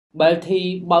បែលធី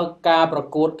បើកការប្រ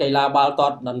កួតកីឡាបាល់ទា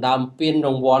ត់ដណ្ដើមពានរ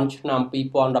ង្វាន់ឆ្នាំ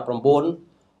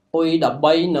2019 អ៊ុយ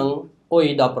13 និងអ៊ុយ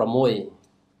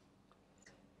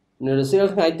16 នៅរសៀល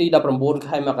ថ្ងៃទី19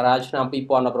 ខែមករាឆ្នាំ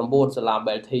2019 សាលា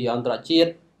បែលធីអន្តរជា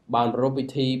តិបានប្រារព្ធពិ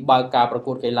ធីបើកការប្រ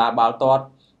កួតកីឡាបាល់ទាត់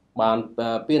បាន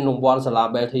ពានរង្វាន់សាលា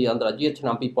បែលធីអន្តរជាតិឆ្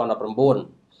នាំ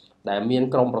2019 ដែលមាន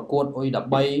ក្រុមប្រកួតអ៊ុយ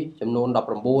13 ចំនួន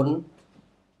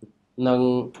19 និង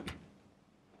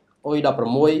អ៊ុយ16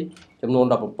 ចំនួន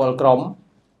17ក្រុម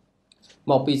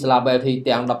មកពីសាលាបែលធី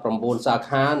ទាំង19សា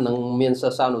ខានិងមានសិ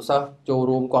ស្សានុសិស្សចូល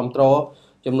រួមគាំទ្រ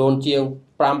ចំនួនជាង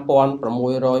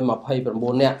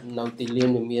 5629 នាក់នៅទីលាន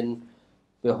វិមាន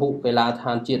ពហុកីឡាដ្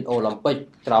ឋានជាតិអូឡ িম্প ិក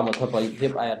ក្រោមអធិបតេយ្យភា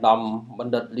ពឯកឧត្តមប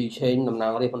ណ្ឌិតលីឆេងតំណា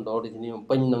ងរាជមណ្ឌលរាជធានីភ្នំ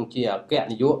ពេញនិងជាអគ្គ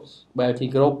នាយកបែលធី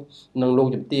ក្រុបនិងលោក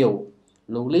ជំទាវ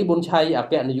លោកលីប៊ុនឆៃអ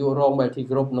គ្គនាយករងបែលធី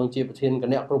ក្រុបនិងជាប្រធានគ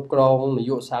ណៈគ្រប់គ្រងនា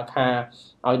យកសាខា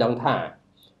ឲ្យដឹងថា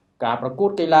ការប្រកួត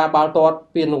កីឡាបាល់ទាត់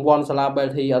ពានរង្វាន់សាលាបែល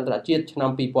ធីអន្តរជាតិឆ្នាំ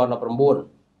2019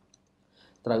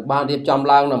ត្រូវបានរៀបចំ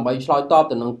ឡើងដើម្បីឆ្លើយតប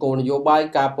ទៅនឹងគោលនយោបាយ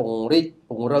ការពង្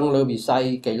រឹងលើវិស័យ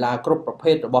កីឡាគ្រប់ប្រ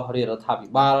ភេទរបស់រាជរដ្ឋាភិ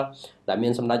បាលដែលមា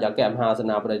នសម្ដេចអគ្គមហាសេ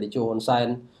នាបតីតេជោហ៊ុនសែន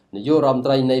នាយករដ្ឋមន្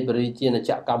ត្រីនៃប្រជាណា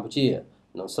ចក្រកម្ពុជា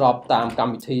និងស្របតាមកម្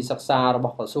មវិធីសិក្សារប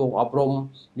ស់ក្រសួងអប់រំ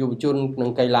យុវជននិ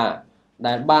ងកីឡា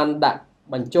ដែលបានដាក់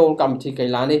បញ្ចូលកម្មវិធីកី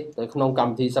ឡានេះទៅក្នុងកម្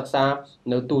មវិធីសិក្សា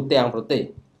នៅទូទាំងប្រទេស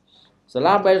សា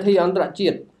លាបែលធីអន្តរជា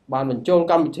តិបានបញ្ចូល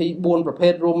កម្មវិធី4ប្រភេ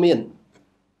ទរួមមាន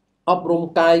អប់រំ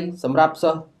កាយសម្រាប់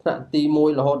សិស្សថ្នាក់ទី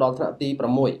1រហូតដល់ថ្នាក់ទី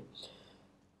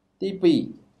6ទី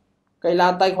2កីឡា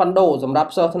តៃក្វាន់ដូសម្រា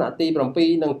ប់សិស្សថ្នាក់ទី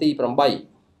7និងទី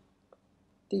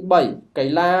8ទី3កី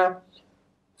ឡា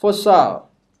Futsal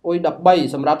អ៊ុយ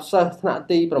13សម្រាប់សិស្សថ្នាក់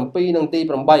ទី7និងទី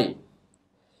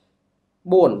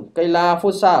8 4កីឡា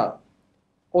Futsal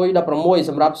អ៊ុយ16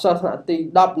សម្រាប់សិស្សថ្នាក់ទី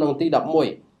10និងទី11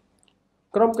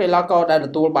ក្រុមកីឡាករដែលទ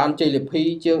ទួលបានជ័យលាភី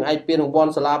ជើងឯកពានរង្វា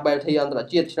ន់សាលាបែលធីអន្តរ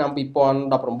ជាតិឆ្នាំ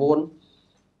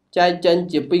2019ចែកចេញ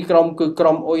ជា2ក្រុមគឺក្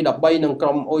រុមអ៊ុយ13និងក្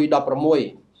រុមអ៊ុយ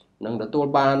16នឹងទទួល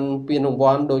បានពានរង្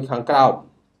វាន់ដូចខាងក្រោម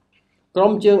ក្រុ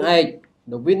មជើងឯក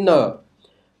The Winner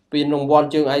ពានរង្វាន់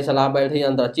ជើងឯកសាលាបែលធី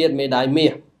អន្តរជាតិមេដាយមា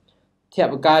សថ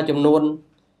វិកាចំនួន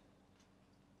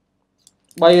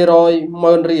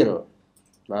300,000 រៀល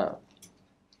បាទ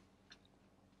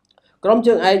ក្រុម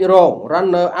ជើងឯករង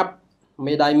Runner Up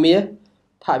មេដាយមាស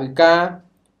ថវិកា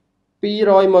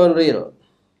200,000 រៀល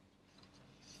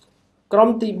ក្រុម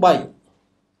ទី3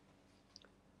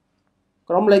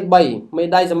ក្រុមលេខ3មេ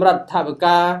ដាយសម្រិតថវិ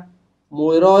កា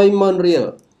100,000 រៀល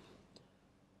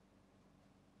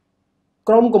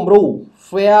ក្រុមគំរូ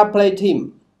Fair Play Team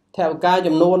ថវិកា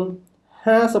ចំនួន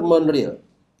50,000 រៀល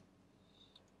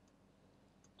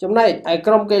ចំណែកឯ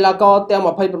ក្រុមកីឡាករទាំង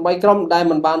28ក្រុមដែល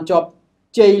មិនបានជាប់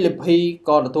ជ័យលាភី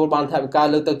ក៏ទទួលបានថវិកា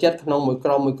លើកទឹកចិត្តក្នុងមួយក្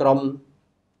រុម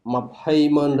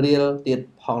20,000 រៀលទៀត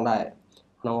ផងដែរ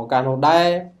ក្នុងឱកាសនោះដែរ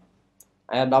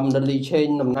ឯកឧត្តមលីឆេង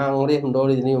តំណាងរាជមណ្ឌល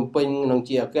រាជធានីភ្នំពេញនិង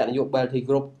ជាអគ្គនាយកបែលធី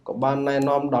ក្រុបក៏បានណែ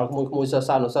នាំដល់ក្មួយសិស្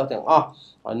សានុសិស្សទាំងអស់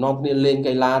ឲ្យនាំគ្នាលេង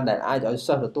កីឡាដែលអាចឲ្យ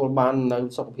សិស្សទទួលបាននូវ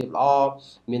សុខភាពល្អ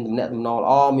មានទំនាក់ទំនងល្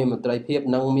អមានមន្ត្រីភាព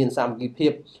និងមានសាមគ្គីភា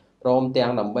ពព្រមទាំ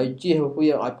ងដើម្បីជៀសវា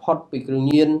ងឲ្យផុតពីគ្រឿង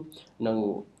ញៀននិង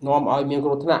នាំឲ្យមានគ្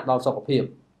រោះថ្នាក់ដល់សុខភាព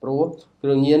ព្រោះគ្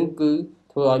រឿងញៀនគឺ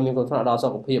ធ្វើឲ្យមានគ្រោះថ្នាក់ដល់សុ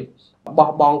ខភាពបោះ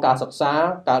បង់ការសិក្សា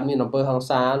កើតមានអំពើហិង្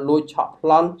សាលួចឆក់ប្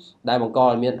លន់ដែលបង្ក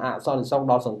ឲ្យមានអសន្តិសុខ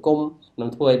ដល់សង្គមនិង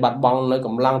ធ្វើឲ្យបាត់បង់នៅក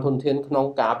ម្លាំងធនធានក្នុង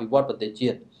ការអភិវឌ្ឍប្រទេសជា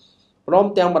តិព្រម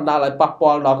ទាំងបណ្ដាលឲ្យប៉ះ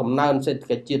ពាល់ដល់កំណើនសេដ្ឋ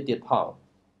កិច្ចជាតិទៀតផង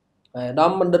អាដា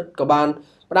មបណ្ឌិតក៏បាន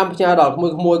ផ្ដាំផ្ញើដល់ក្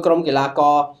មួយក្រុមកីឡាក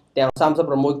រទាំង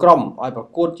36ក្រុមឲ្យប្រ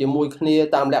កួតជាមួយគ្នា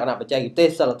តាមលក្ខណៈបច្ចេកទេស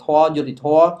សិលធម៌យុត្តិធ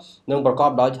ម៌និងប្រកប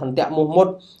ដោយឆន្ទៈមោះមុត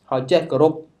ហើយចេះគោរ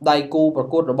ពដៃគូប្រ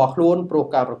កួតរបស់ខ្លួនព្រោះ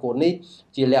ការប្រកួតនេះ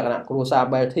ជាលក្ខណៈគ្រួសារ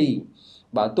បែលធី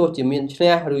បើទោះជាមានឈ្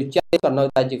នះឬចាញ់ក៏នៅ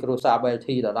តែជាគ្រួសារបែល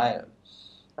ធីដដែល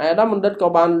អាដាមបណ្ឌិតក៏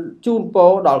បានជូនព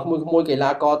រដល់ក្មួយកីឡា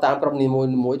ករតាមក្រុមនី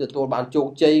មួយៗទទួលបានជោគ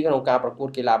ជ័យក្នុងការប្រកួត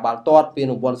កីឡាបាល់ទាត់ពាន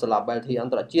រង្វាន់សាលាបែលធីអ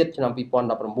ន្តរជាតិឆ្នាំ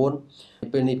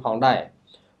2019ពេលនេះផងដែរ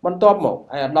បន្ទាប់មក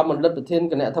ឯកឧត្តមបណ្ឌិតប្រធាន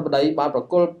គណៈអធិបតីបានប្រ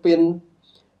គល់ពាន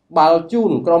បាល់ជូ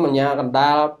នក្រុមអាជ្ញាកណ្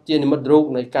ដាលជានិមិត្តរូប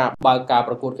នៃការបើកការ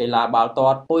ប្រកួតកីឡាបាល់ទា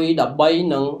ត់អ៊ុយ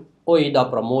13និងអ៊ុយ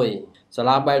16សា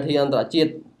លាបែលធីអន្តរជា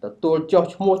តិទទួលចុះ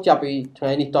ឈ្មោះចាប់ពីថ្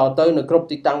ងៃនេះតទៅនៅគ្រប់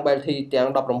ទីតាំងបែលធីទាំង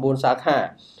19សាខា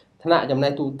ថ្នាក់ចំ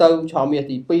ណេះទូទៅឆមាស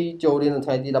ទី2ចូលរៀននៅថ្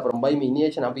ងៃទី18មីនា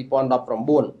ឆ្នាំ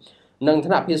2019និង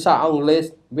ថ្នាក់ភាសាអង់គ្លេស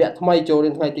វគ្គថ្មីចូលរៀ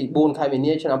នថ្ងៃទី4ខែមី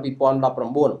នាឆ្នាំ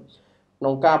2019ក្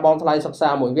នុងការបង់ថ្លៃសិក្សា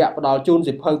មួយវគ្គផ្ដល់ជូន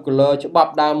សៀវភៅគូលឺច្បា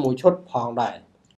ប់ដើមមួយឈុតផងដែរ